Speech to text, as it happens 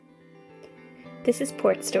This is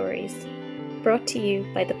Port Stories, brought to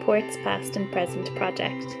you by the Ports Past and Present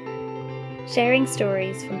project, sharing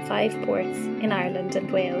stories from 5 ports in Ireland and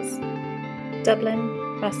Wales: Dublin,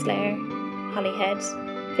 Rosslare, Holyhead,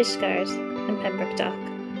 Fishguard and Pembroke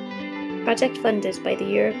Dock. Project funded by the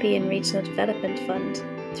European Regional Development Fund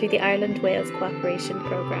through the Ireland-Wales Cooperation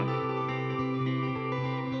Programme.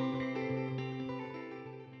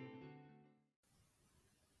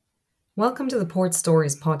 Welcome to the Port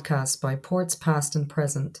Stories podcast by Ports Past and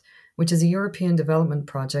Present, which is a European development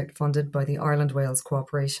project funded by the Ireland-Wales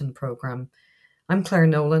Cooperation Programme. I'm Claire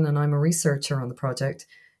Nolan and I'm a researcher on the project,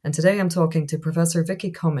 and today I'm talking to Professor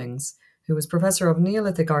Vicky Cummings, who is Professor of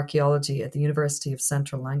Neolithic Archaeology at the University of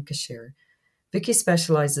Central Lancashire. Vicky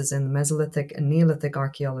specialises in the Mesolithic and Neolithic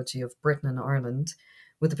archaeology of Britain and Ireland,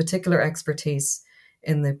 with a particular expertise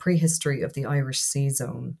in the prehistory of the Irish Sea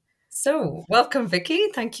Zone. So, welcome, Vicky.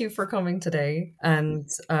 Thank you for coming today. And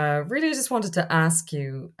really, I just wanted to ask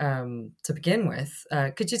you to begin with,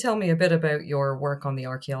 could you tell me a bit about your work on the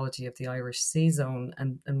archaeology of the Irish Sea Zone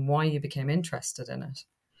and why you became interested in it?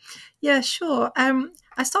 Yeah, sure.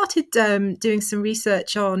 I started doing some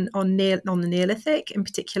research on the Neolithic, in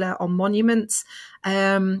particular on monuments.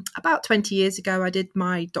 About 20 years ago, I did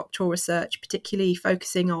my doctoral research, particularly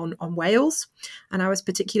focusing on Wales, and I was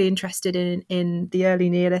particularly interested in the early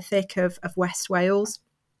Neolithic of West Wales.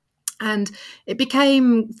 And it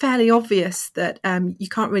became fairly obvious that you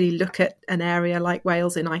can't really look at an area like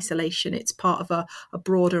Wales in isolation. It's part of a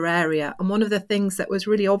broader area. And one of the things that was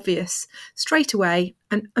really obvious straight away,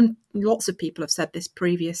 and lots of people have said this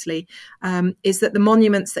previously, is that the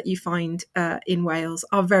monuments that you find in Wales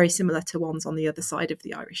are very similar to ones on the other side of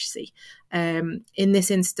the Irish Sea. In this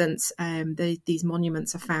instance, these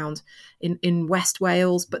monuments are found in West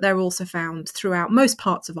Wales, but they're also found throughout most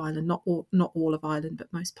parts of Ireland, not all of Ireland,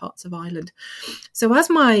 but most parts of Ireland. So as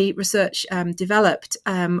my research developed,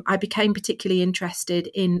 I became particularly interested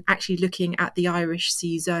in actually looking at the Irish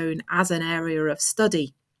Sea Zone as an area of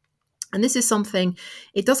study. And this is something,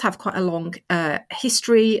 it does have quite a long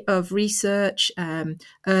history of research.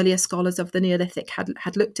 Earlier scholars of the Neolithic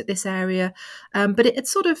had looked at this area, but it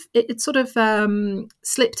sort of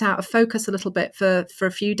slipped out of focus a little bit for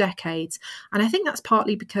a few decades. And I think that's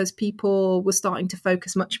partly because people were starting to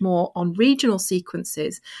focus much more on regional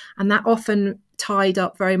sequences, and that often tied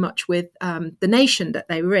up very much with the nation that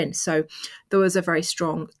they were in. So there was a very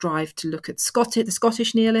strong drive to look at the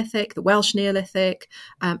Scottish Neolithic, the Welsh Neolithic,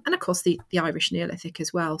 and of course the Irish Neolithic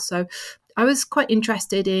as well. So I was quite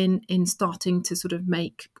interested in starting to sort of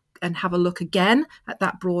make and have a look again at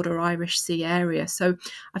that broader Irish Sea area. So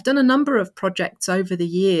I've done a number of projects over the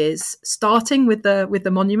years, starting with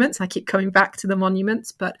the monuments. I keep coming back to the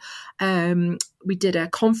monuments, but we did a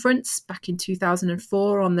conference back in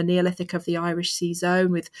 2004 on the Neolithic of the Irish Sea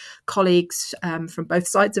Zone with colleagues from both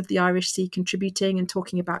sides of the Irish Sea contributing and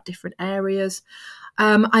talking about different areas.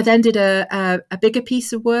 I then did a bigger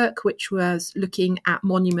piece of work, which was looking at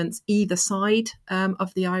monuments either side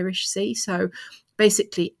of the Irish Sea. So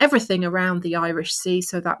basically everything around the Irish Sea.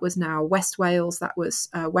 So that was now West Wales, that was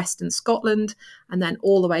Western Scotland, and then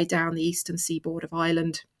all the way down the eastern seaboard of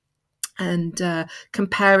Ireland. And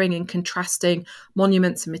comparing and contrasting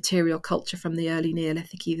monuments and material culture from the early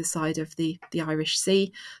Neolithic either side of the Irish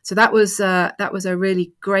Sea. So that was a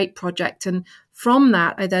really great project. And from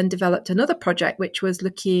that, I then developed another project, which was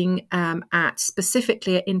looking at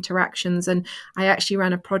specifically at interactions. And I actually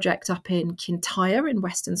ran a project up in Kintyre in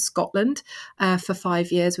Western Scotland for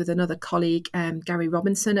 5 years with another colleague, Gary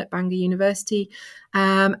Robinson at Bangor University.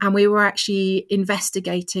 And we were actually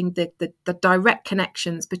investigating the direct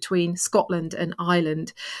connections between Scotland and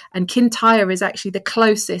Ireland. And Kintyre is actually the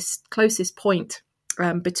closest point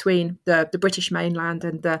between the British mainland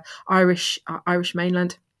and the Irish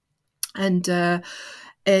mainland. And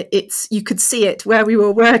you could see it where we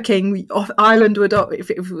were working. Ireland would,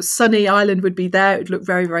 if it was sunny, Ireland would be there. It would look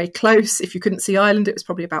very, very close. If you couldn't see Ireland, it was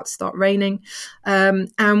probably about to start raining.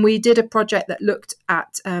 And we did a project that looked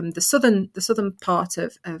at the southern part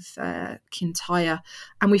of Kintyre,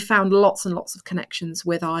 and we found lots and lots of connections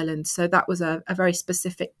with Ireland. So that was a very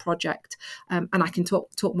specific project, and I can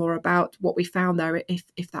talk more about what we found there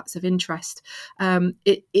if that's of interest.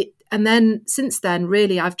 And then since then,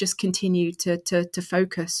 really, I've just continued to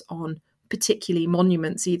focus on particularly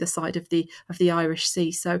monuments either side of the Irish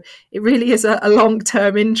Sea. So it really is a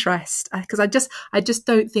long-term interest, because I just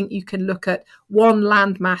don't think you can look at one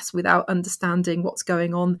landmass without understanding what's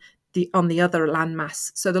going on the other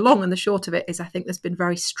landmass. So the long and the short of it is, I think there's been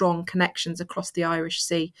very strong connections across the Irish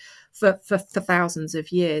Sea for thousands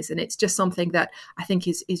of years, and it's just something that I think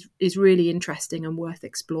is really interesting and worth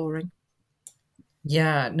exploring.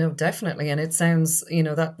 Yeah, no, definitely. And it sounds,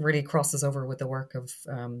 that really crosses over with the work of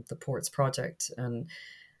the Ports Project. And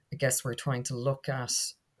I guess we're trying to look at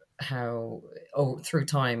how, through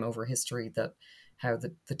time, over history, that how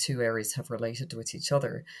the two areas have related with each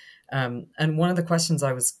other. And one of the questions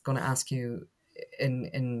I was going to ask you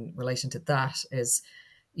in relation to that is,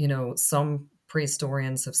 some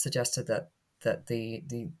prehistorians have suggested that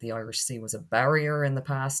the Irish Sea was a barrier in the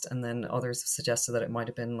past, and then others have suggested that it might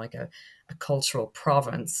have been like a cultural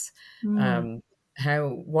province. Mm.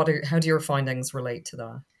 How do your findings relate to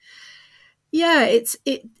that? Yeah,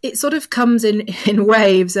 it sort of comes in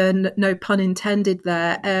waves, and no pun intended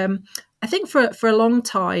there. I think for a long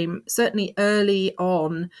time, certainly early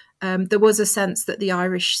on, there was a sense that the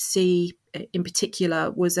Irish Sea, in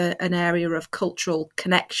particular, was an area of cultural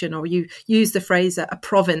connection, or you use the phrase a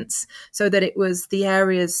province, so that it was the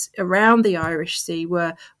areas around the Irish Sea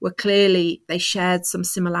were clearly, they shared some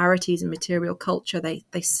similarities in material culture. They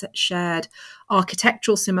shared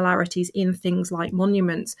architectural similarities in things like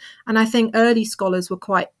monuments. And I think early scholars were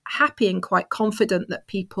quite happy and quite confident that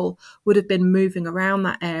people would have been moving around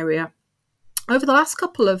that area. Over the last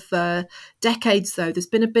couple of decades, though, there's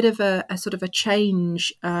been a bit of a sort of a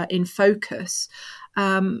change in focus.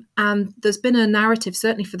 And there's been a narrative,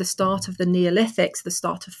 certainly for the start of the Neolithics, the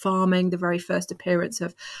start of farming, the very first appearance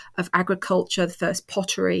of agriculture, the first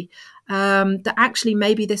pottery, that actually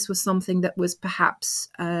maybe this was something that was perhaps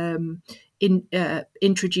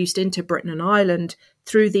introduced into Britain and Ireland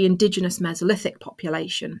through the indigenous Mesolithic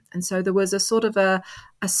population. And so there was a sort of a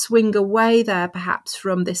swing away there, perhaps,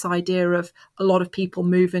 from this idea of a lot of people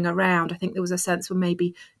moving around. I think there was a sense where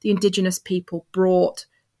maybe the indigenous people brought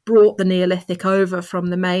the Neolithic over from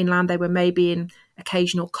the mainland. They were maybe in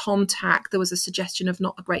occasional contact. There was a suggestion of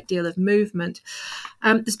not a great deal of movement.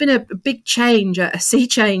 There's been a big change, a sea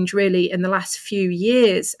change, really, in the last few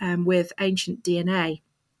years with ancient DNA.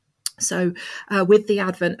 So with the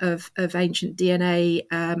advent of ancient DNA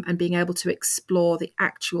and being able to explore the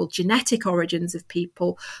actual genetic origins of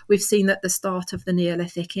people, we've seen that the start of the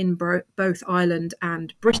Neolithic in both Ireland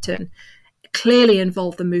and Britain clearly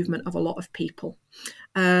involved the movement of a lot of people.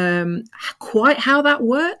 Quite how that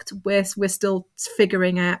worked, we're still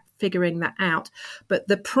figuring that out. But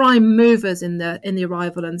the prime movers in the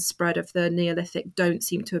arrival and spread of the Neolithic don't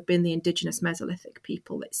seem to have been the indigenous Mesolithic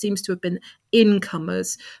people. It seems to have been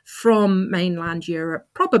incomers from mainland Europe,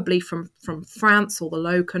 probably from France or the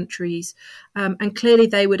Low Countries, and clearly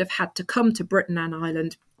they would have had to come to Britain and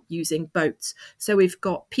Ireland using boats. So we've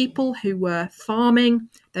got people who were farming.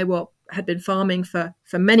 They had been farming for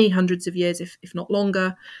many hundreds of years, if not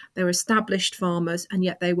longer. They were established farmers, and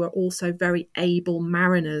yet they were also very able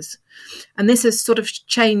mariners. And this has sort of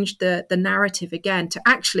changed the narrative again to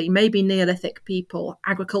actually maybe Neolithic people,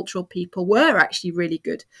 agricultural people, were actually really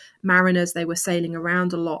good mariners. They were sailing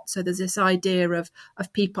around a lot. So there's this idea of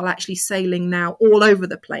people actually sailing now all over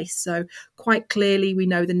the place. So quite clearly we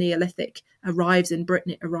know the Neolithic arrives in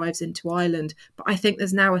Britain, it arrives into Ireland. But I think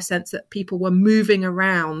there's now a sense that people were moving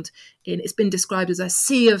around it's been described as a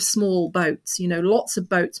sea of small boats, lots of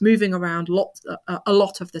boats moving around a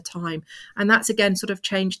lot of the time. And that's, again, sort of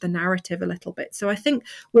changed the narrative a little bit. So I think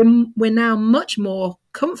we're now much more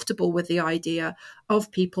comfortable with the idea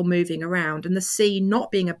of people moving around and the sea not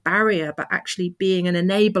being a barrier, but actually being an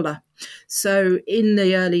enabler. So in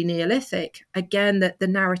the early Neolithic, again, that the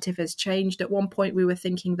narrative has changed. At one point, we were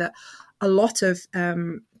thinking that a lot of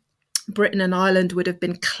Britain and Ireland would have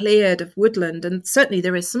been cleared of woodland, and certainly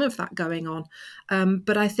there is some of that going on.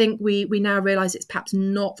 But I think we now realise it's perhaps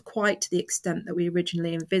not quite to the extent that we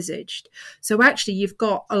originally envisaged. So actually, you've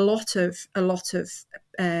got a lot of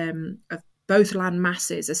both land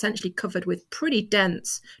masses essentially covered with pretty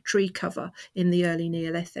dense tree cover in the early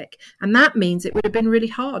Neolithic. And that means it would have been really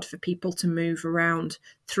hard for people to move around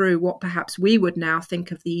through what perhaps we would now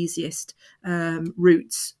think of the easiest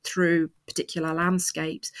routes through particular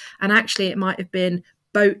landscapes. And actually it might have been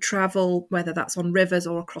boat travel, whether that's on rivers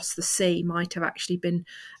or across the sea, might have actually been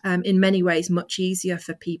in many ways much easier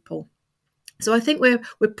for people. So I think we're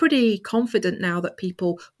pretty confident now that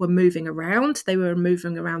people were moving around. They were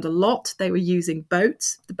moving around a lot. They were using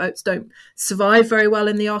boats. The boats don't survive very well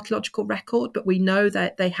in the archaeological record, but we know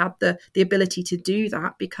that they had the ability to do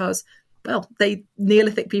that because, well,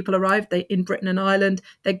 Neolithic people arrived in Britain and Ireland.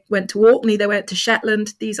 They went to Orkney. They went to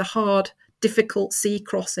Shetland. These are hard, difficult sea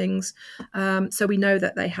crossings. So we know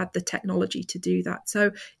that they had the technology to do that.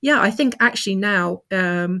 So, yeah, I think actually now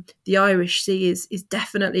the Irish Sea is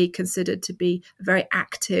definitely considered to be very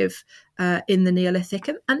active in the Neolithic.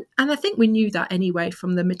 And I think we knew that anyway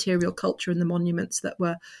from the material culture and the monuments that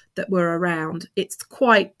were around. It's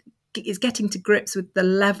quite getting to grips with the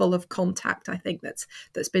level of contact. I think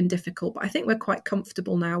that's been difficult, but I think we're quite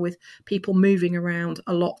comfortable now with people moving around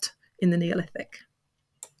a lot in the Neolithic.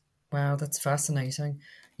 Wow, that's fascinating.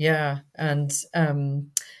 Yeah, and so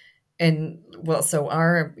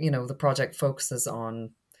our, the project focuses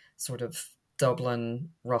on sort of Dublin,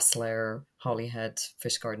 Rosslare, Holyhead,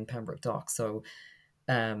 Fishgarden, Pembroke Dock. So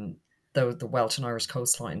the Welsh and Irish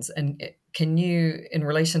coastlines. And can you, in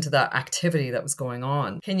relation to that activity that was going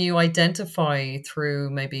on, can you identify through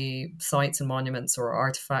maybe sites and monuments or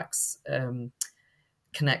artifacts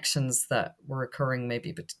connections that were occurring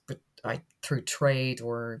maybe through trade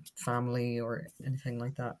or family or anything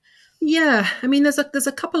like that? Yeah, I mean, there's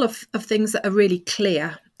a couple of things that are really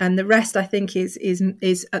clear, and the rest I think is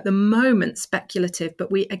at the moment speculative.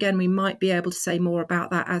 But we might be able to say more about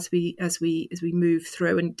that as we move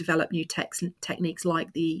through and develop new techniques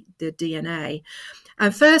like the DNA.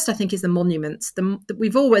 And first, I think, is the monuments.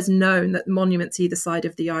 We've always known that the monuments either side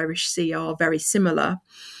of the Irish Sea are very similar.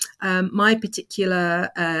 My particular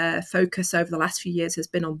focus over the last few years has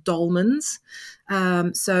been on dolmens.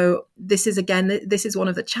 So this is one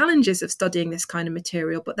of the challenges of studying this kind of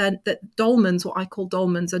material. But then that dolmens, what I call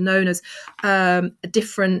dolmens, are known as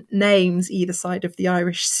different names either side of the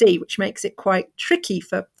Irish Sea, which makes it quite tricky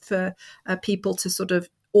for people to sort of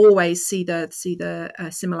always see the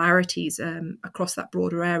similarities across that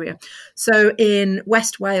broader area. So in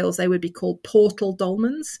West Wales, they would be called portal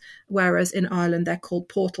dolmens, whereas in Ireland, they're called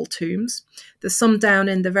portal tombs. There's some down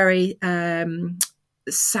in the very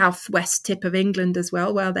southwest tip of England as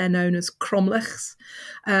well, where they're known as cromlechs.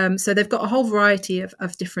 So they've got a whole variety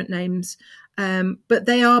of different names, but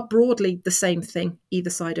they are broadly the same thing either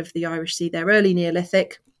side of the Irish Sea. They're early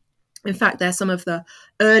Neolithic. In fact, they're some of the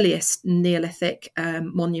earliest Neolithic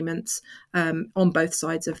monuments on both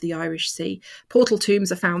sides of the Irish Sea. Portal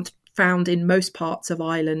tombs are found in most parts of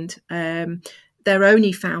Ireland. They're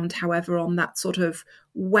only found, however, on that sort of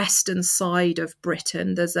western side of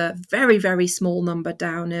Britain. There's a very, very small number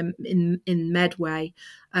down in Medway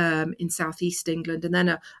in southeast England, and then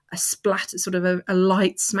a splatter, sort of a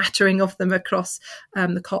light smattering of them across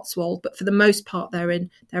the Cotswold. But for the most part, they're in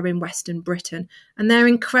western Britain, and they're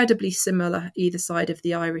incredibly similar either side of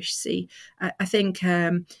the Irish Sea. I think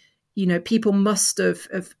people must have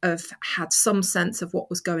had some sense of what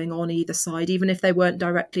was going on either side, even if they weren't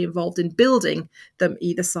directly involved in building them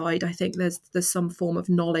either side. I think there's some form of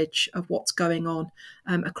knowledge of what's going on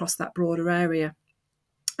across that broader area.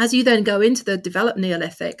 As you then go into the developed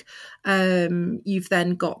Neolithic, you've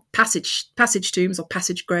then got passage tombs or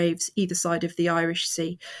passage graves either side of the Irish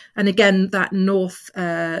Sea, and again that North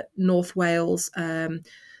Wales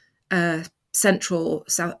central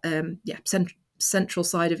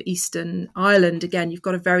side of Eastern Ireland. Again, you've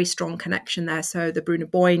got a very strong connection there. So the Brú na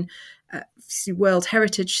Bóinne World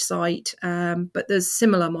Heritage Site, but there's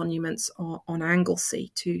similar monuments on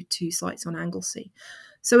Anglesey, two sites on Anglesey.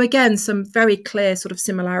 So again, some very clear sort of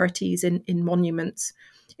similarities in monuments.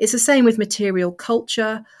 It's the same with material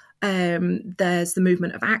culture. There's the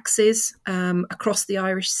movement of axes across the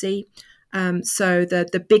Irish Sea. So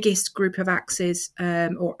the biggest group of axes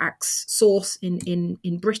or axe source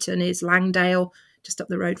in Britain is Langdale, just up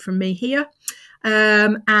the road from me here.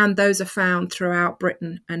 And those are found throughout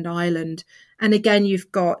Britain and Ireland. And again,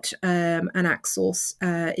 you've got an axe source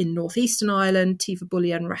in northeastern Ireland,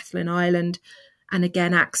 Tivabullia and Rathlin Island. And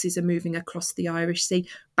again, axes are moving across the Irish Sea.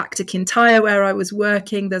 Back to Kintyre, where I was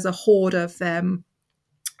working, there's a hoard of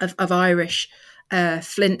Irish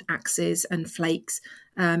flint axes and flakes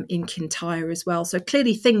in Kintyre as well. So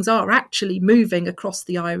clearly things are actually moving across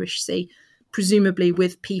the Irish Sea, presumably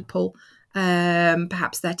with people.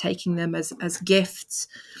 Perhaps they're taking them as gifts.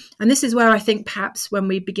 And this is where I think perhaps when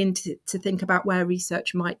we begin to think about where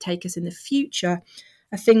research might take us in the future,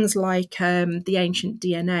 are things like the ancient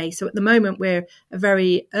DNA. So at the moment, we're at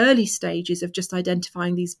very early stages of just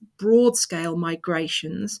identifying these broad-scale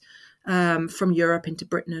migrations from Europe into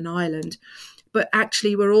Britain and Ireland. But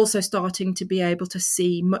actually, we're also starting to be able to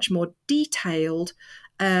see much more detailed,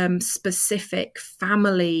 specific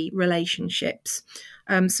family relationships.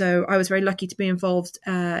 So I was very lucky to be involved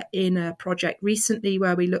in a project recently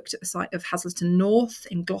where we looked at the site of Haslerton North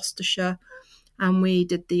in Gloucestershire, and we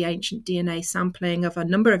did the ancient DNA sampling of a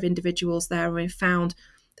number of individuals there, and we found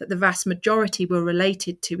that the vast majority were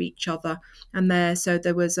related to each other. And there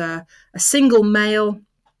was a single male.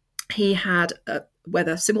 He had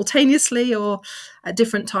whether simultaneously or at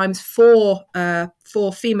different times, four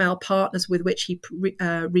female partners with which he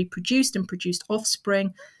reproduced and produced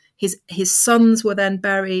offspring. His sons were then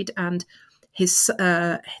buried, and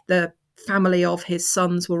the family of his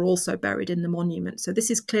sons were also buried in the monument. So this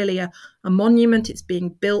is clearly a monument. It's being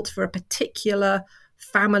built for a particular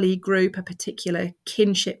family group, a particular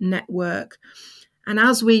kinship network. And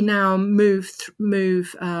as we now move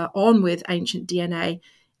on with ancient DNA,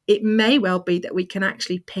 it may well be that we can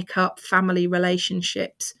actually pick up family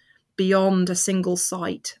relationships beyond a single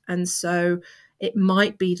site. And so it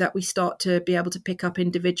might be that we start to be able to pick up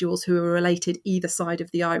individuals who are related either side of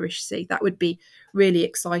the Irish Sea. That would be really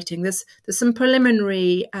exciting. There's some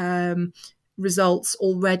preliminary results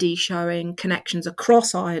already showing connections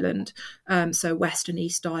across Ireland, so West and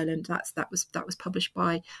East Ireland. That was published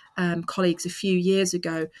by colleagues a few years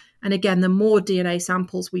ago. And again, the more DNA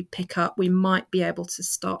samples we pick up, we might be able to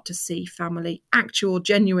start to see family, actual,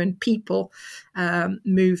 genuine people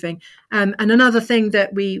moving. And another thing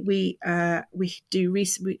that we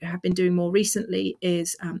have been doing more recently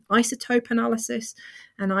is isotope analysis.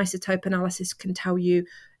 And isotope analysis can tell you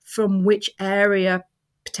from which area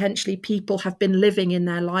potentially people have been living in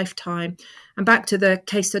their lifetime. And back to the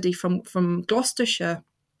case study from Gloucestershire,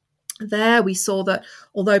 there we saw that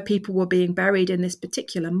although people were being buried in this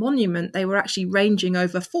particular monument, they were actually ranging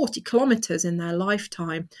over 40 kilometres in their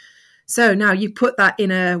lifetime. So now you put that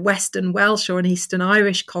in a Western Welsh or an Eastern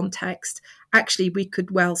Irish context, actually we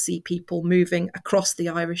could well see people moving across the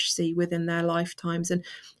Irish Sea within their lifetimes. And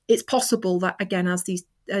it's possible that, again, as these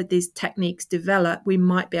techniques develop, we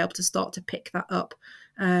might be able to start to pick that up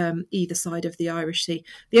either side of the Irish Sea.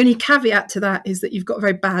 The only caveat to that is that you've got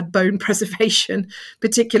very bad bone preservation,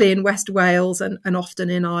 particularly in West Wales and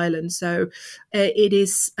often in Ireland. So it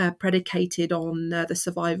is predicated on the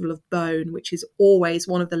survival of bone, which is always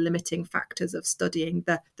one of the limiting factors of studying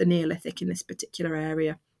the Neolithic in this particular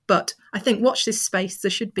area. But I think watch this space.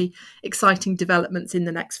 There should be exciting developments in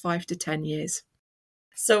the next 5 to 10 years.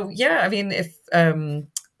 So, yeah, I mean,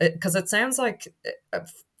 because it sounds like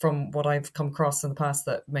from what I've come across in the past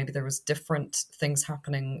that maybe there was different things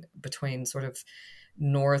happening between sort of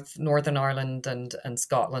Northern Ireland and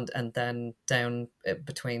Scotland, and then down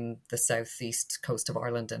between the southeast coast of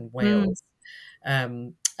Ireland and Wales.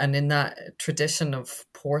 And in that tradition of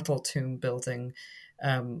portal tomb building,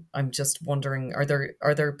 I'm just wondering, are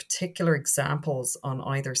there particular examples on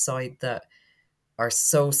either side that are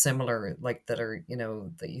so similar, like that are,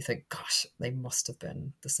 that you think, gosh, they must have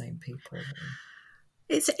been the same people?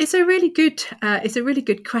 It's a really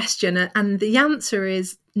good question, and the answer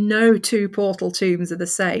is no two portal tombs are the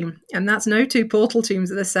same, and that's no two portal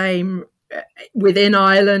tombs are the same within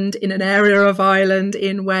Ireland, in an area of Ireland,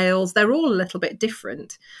 in Wales. They're all a little bit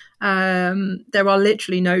different. There are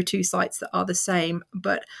literally no two sites that are the same,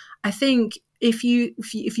 but I think if you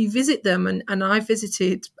visit them, and I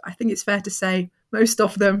visited, I think it's fair to say, most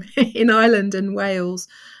of them in Ireland and Wales,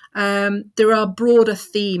 there are broader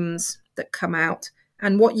themes that come out.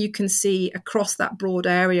 And what you can see across that broad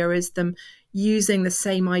area is them using the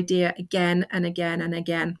same idea again and again and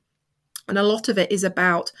again. And a lot of it is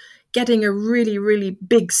about getting a really, really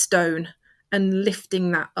big stone and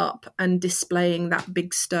lifting that up and displaying that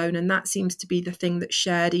big stone. And that seems to be the thing that's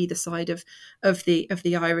shared either side of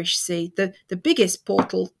the Irish Sea. The biggest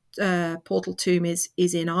portal tomb is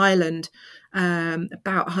in Ireland,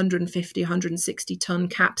 about 150, 160 ton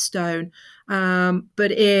capstone.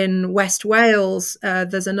 But in West Wales,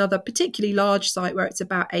 there's another particularly large site where it's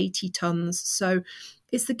about 80 tons. So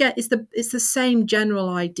it's the same general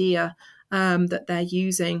idea that they're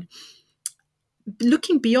using.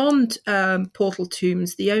 Looking beyond portal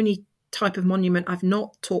tombs, the only type of monument I've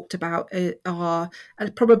not talked about are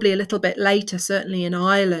probably a little bit later, certainly in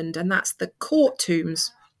Ireland, and that's the court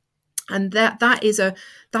tombs. And that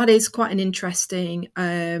is quite an interesting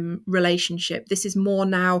relationship. This is more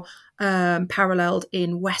now paralleled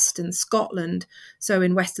in Western Scotland. So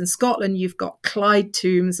in Western Scotland, you've got Clyde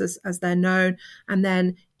tombs, as they're known, and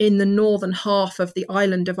then in the northern half of the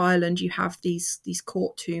island of Ireland, you have these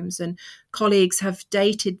court tombs. And colleagues have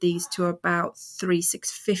dated these to about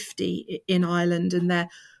 3650 in Ireland, and they're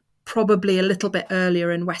probably a little bit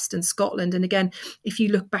earlier in Western Scotland. And again, if you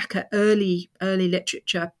look back at early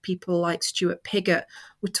literature, people like Stuart Pigott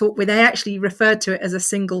they actually referred to it as a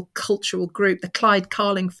single cultural group, the Clyde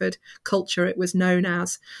Carlingford culture it was known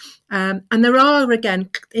as. And there are, again,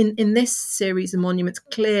 in this series of monuments,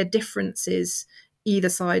 clear differences either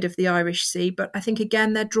side of the Irish Sea. But I think,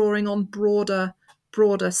 again, they're drawing on broader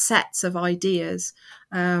sets of ideas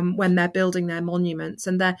when they're building their monuments,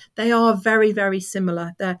 and they are very, very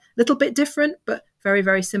similar. They're a little bit different, but very,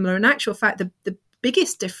 very similar. In actual fact, the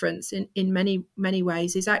biggest difference in many, many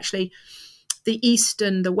ways is actually the east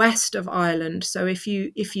and the west of Ireland. So if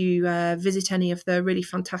you visit any of the really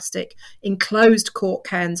fantastic enclosed cork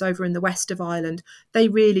cairns over in the west of Ireland, they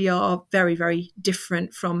really are very, very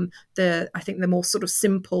different from the more sort of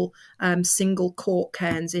simple single cork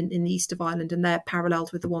cairns in the east of Ireland, and they're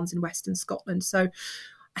paralleled with the ones in Western Scotland. So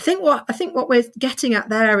I think what we're getting at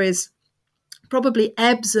there is probably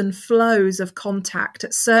ebbs and flows of contact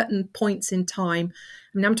at certain points in time.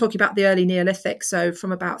 I mean, I'm talking about the early Neolithic, so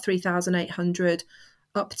from about 3,800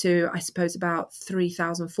 up to, I suppose, about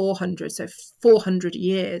 3,400, so 400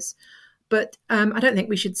 years. But I don't think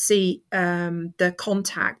we should see the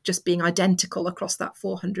contact just being identical across that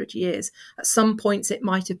 400 years. At some points, it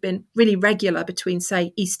might have been really regular between,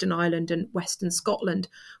 say, Eastern Ireland and Western Scotland,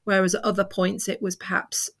 whereas at other points it was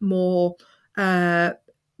perhaps more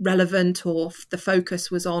relevant, or the focus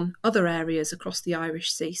was on other areas across the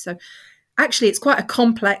Irish Sea. So actually it's quite a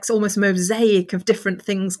complex, almost mosaic of different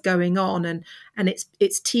things going on, and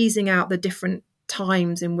it's teasing out the different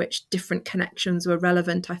times in which different connections were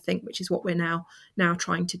relevant, I think, which is what we're now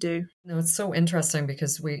trying to do. No, it's so interesting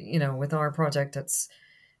because we, with our project,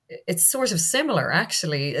 it's sort of similar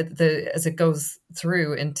actually, as it goes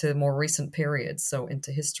through into more recent periods, so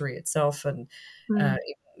into history itself and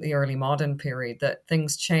the early modern period, that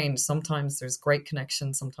things change. Sometimes there's great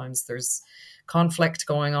connection, sometimes there's conflict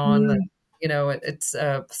going on, and it's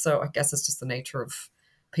so I guess it's just the nature of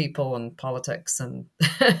people and politics, and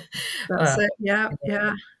that's it. Yeah.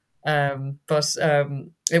 But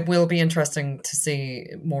it will be interesting to see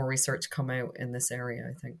more research come out in this area,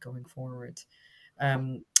 I think, going forward.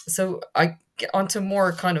 So I get onto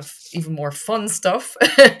more kind of even more fun stuff.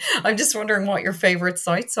 I'm just wondering what your favorite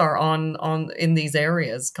sites are on in these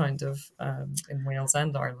areas, kind of in Wales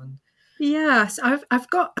and Ireland. Yes, I've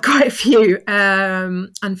got quite a few,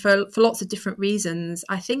 and for lots of different reasons.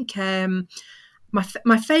 I think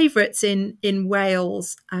my favourites in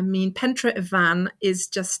Wales, I mean, Pentre y Fan is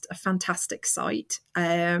just a fantastic site.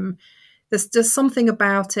 There's just something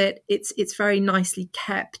about it. It's very nicely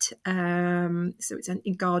kept, so it's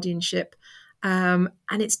in guardianship, and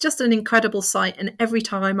it's just an incredible site. And every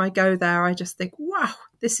time I go there, I just think, wow,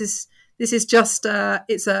 this is just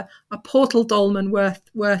it's a portal dolmen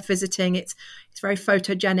worth visiting. It's very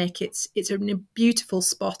photogenic. It's a beautiful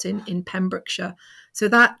spot in Pembrokeshire. So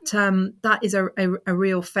that is a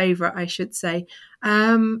real favourite, I should say.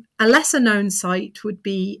 A lesser known site would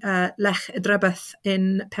be Lech y Drybydd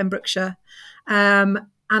in Pembrokeshire, and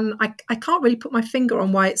I can't really put my finger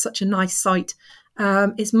on why it's such a nice site.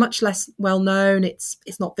 It's much less well known.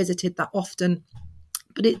 It's not visited that often,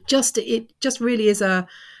 but it just really is a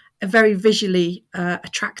very visually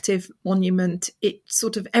attractive monument. It's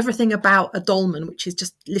sort of everything about a dolmen, which is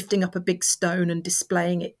just lifting up a big stone and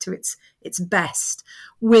displaying it to its best,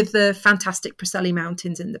 with the fantastic Preseli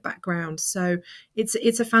Mountains in the background. So it's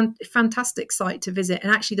a fantastic site to visit.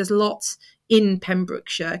 And actually, there's lots in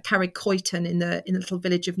Pembrokeshire. Carrig Coetan in the little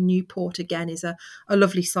village of Newport again is a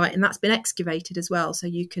lovely site, and that's been excavated as well. So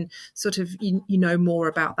you can sort of you know more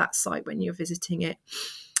about that site when you're visiting it.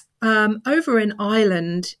 Over in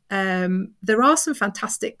Ireland, there are some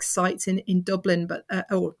fantastic sites in Dublin, but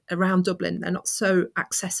or around Dublin. They're not so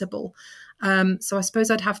accessible. So I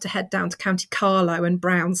suppose I'd have to head down to County Carlow and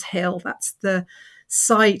Browns Hill. That's the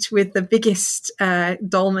site with the biggest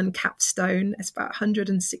dolmen capstone. It's about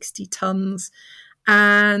 160 tons.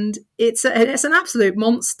 And it's an absolute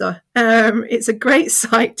monster. It's a great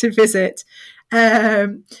site to visit.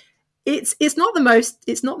 It's not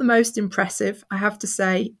the most impressive, I have to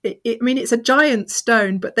say. I mean, it's a giant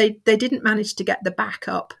stone, but they didn't manage to get the back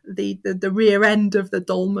up, the rear end of the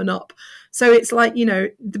dolmen up. So it's like,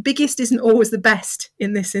 the biggest isn't always the best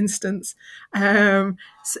in this instance.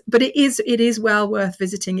 But it is well worth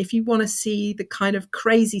visiting if you want to see the kind of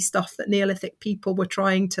crazy stuff that Neolithic people were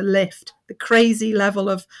trying to lift, the crazy level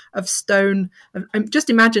of stone. Just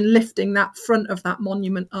imagine lifting that front of that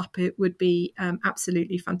monument up. It would be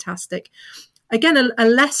absolutely fantastic. Again, a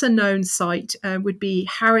lesser known site would be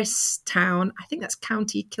Harristown. I think that's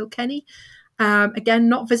County Kilkenny. Again,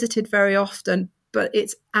 not visited very often, but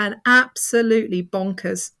it's an absolutely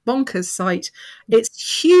bonkers site.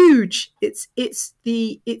 It's huge. It's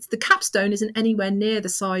the capstone isn't anywhere near the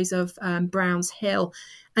size of Browns Hill,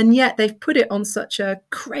 and yet they've put it on such a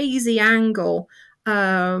crazy angle.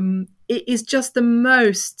 It is just the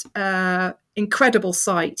most incredible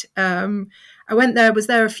site. I was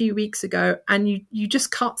there a few weeks ago, and you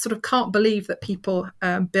just can't believe that people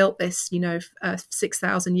built this,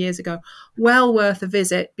 6,000 years ago. Well worth a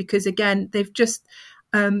visit, because again, they've just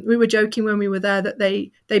we were joking when we were there that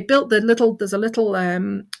they built there's a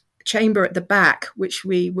little chamber at the back, which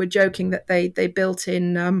we were joking that they built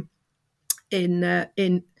in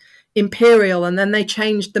in imperial, and then they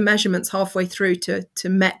changed the measurements halfway through to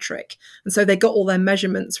metric, and so they got all their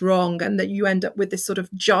measurements wrong, and that you end up with this sort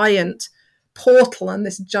of giant portal and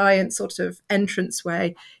this giant sort of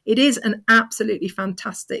entranceway. It is an absolutely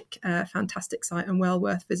fantastic site and well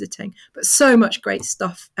worth visiting, but so much great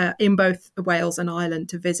stuff in both Wales and Ireland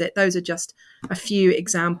to visit. Those are just a few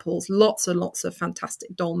examples. Lots and lots of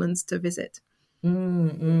fantastic dolmens to visit.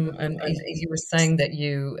 And you were saying that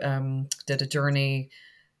you did a journey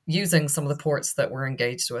using some of the ports that we're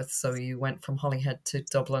engaged with. So you went from Holyhead to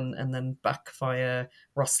Dublin and then back via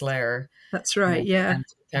Rosslare. That's right, yeah. And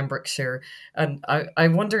Pembrokeshire. And I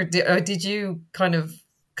wonder, did you kind of,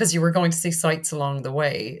 because you were going to see sites along the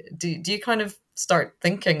way, do you kind of start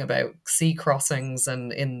thinking about sea crossings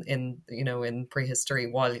and in prehistory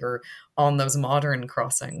while you're on those modern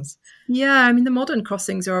crossings? Yeah, I mean, the modern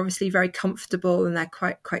crossings are obviously very comfortable and they're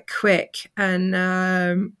quite quick. And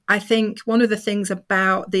I think one of the things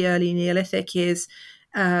about the early Neolithic is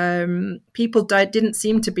people didn't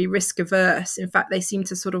seem to be risk averse. In fact, they seemed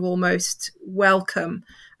to sort of almost welcome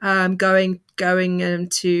going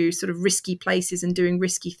to sort of risky places and doing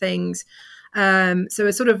risky things. So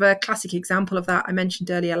a sort of a classic example of that, I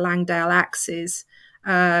mentioned earlier, Langdale axes.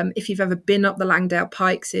 If you've ever been up the Langdale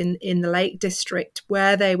Pikes in the Lake District,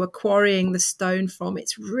 where they were quarrying the stone from,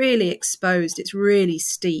 it's really exposed. It's really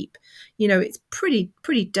steep. It's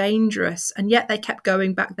pretty dangerous. And yet they kept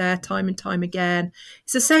going back there time and time again.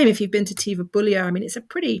 It's the same if you've been to Tiva Bulia. I mean, it's a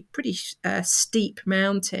pretty steep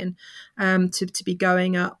mountain to be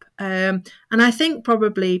going up. And I think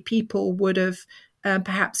probably people would have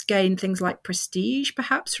perhaps gain things like prestige,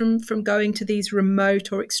 perhaps from going to these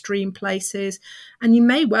remote or extreme places. And you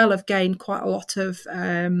may well have gained quite a lot of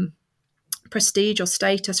prestige or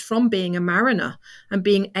status from being a mariner and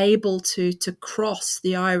being able to cross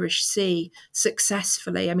the Irish Sea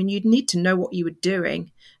successfully. I mean, you'd need to know what you were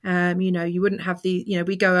doing. You wouldn't have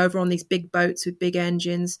we go over on these big boats with big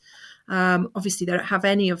engines. Obviously, they don't have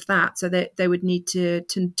any of that. So they would need to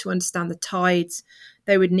understand the tides.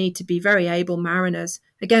 They would need to be very able mariners.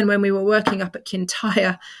 Again, when we were working up at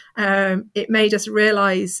Kintyre, it made us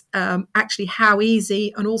realise actually how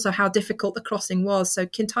easy and also how difficult the crossing was. So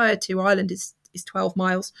Kintyre to Ireland is 12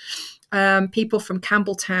 miles. People from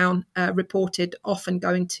Campbelltown reported often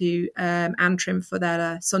going to Antrim for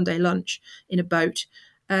their Sunday lunch in a boat.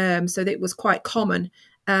 So it was quite common.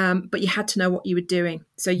 But you had to know what you were doing.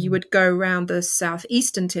 So you would go around the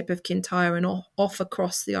southeastern tip of Kintyre and off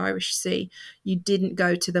across the Irish Sea. You didn't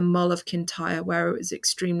go to the Mull of Kintyre, where it was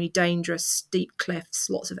extremely dangerous, steep cliffs,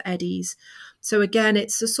 lots of eddies. So again,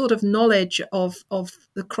 it's a sort of knowledge of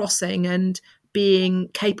the crossing and being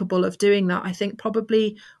capable of doing that, I think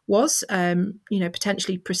probably was,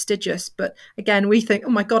 potentially prestigious. But again, we think,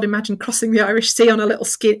 oh my God, imagine crossing the Irish Sea on a little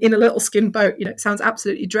skin boat. It sounds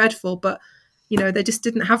absolutely dreadful, but they just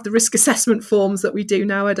didn't have the risk assessment forms that we do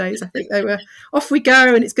nowadays. I think they were off we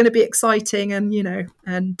go, and it's going to be exciting, and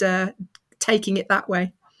taking it that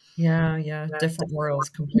way. Yeah, different worlds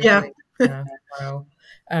completely. Yeah. Wow.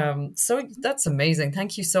 So that's amazing.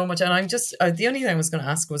 Thank you so much. And I'm just the only thing I was going to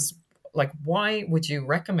ask was, like, why would you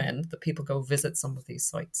recommend that people go visit some of these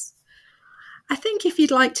sites? I think if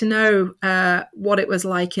you'd like to know what it was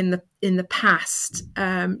like in the past,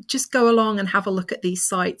 just go along and have a look at these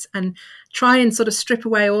sites and try and sort of strip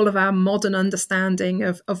away all of our modern understanding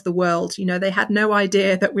of the world. They had no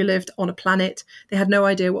idea that we lived on a planet. They had no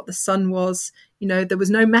idea what the sun was. There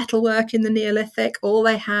was no metalwork in the Neolithic. All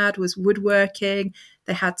they had was woodworking.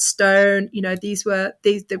 They had stone.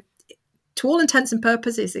 To all intents and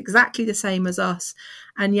purposes, exactly the same as us.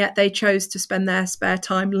 And yet they chose to spend their spare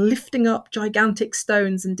time lifting up gigantic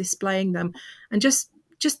stones and displaying them. And just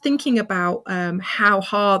thinking about how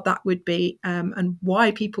hard that would be and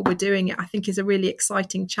why people were doing it, I think is a really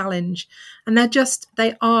exciting challenge. And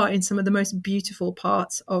they are in some of the most beautiful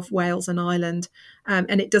parts of Wales and Ireland.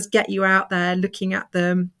 And it does get you out there looking at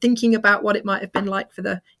them, thinking about what it might have been like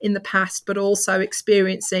in the past, but also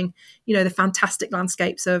experiencing, the fantastic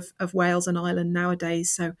landscapes of Wales and Ireland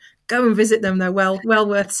nowadays. So go and visit them. They're well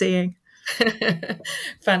worth seeing.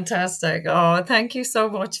 Fantastic. Oh, thank you so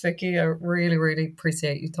much, Vicky. I really, really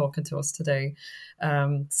appreciate you talking to us today.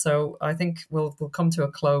 So I think we'll come to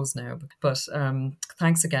a close now, but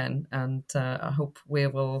thanks again. And I hope we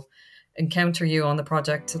will encounter you on the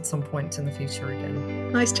project at some point in the future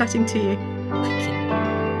again. Nice chatting to you. Thank you.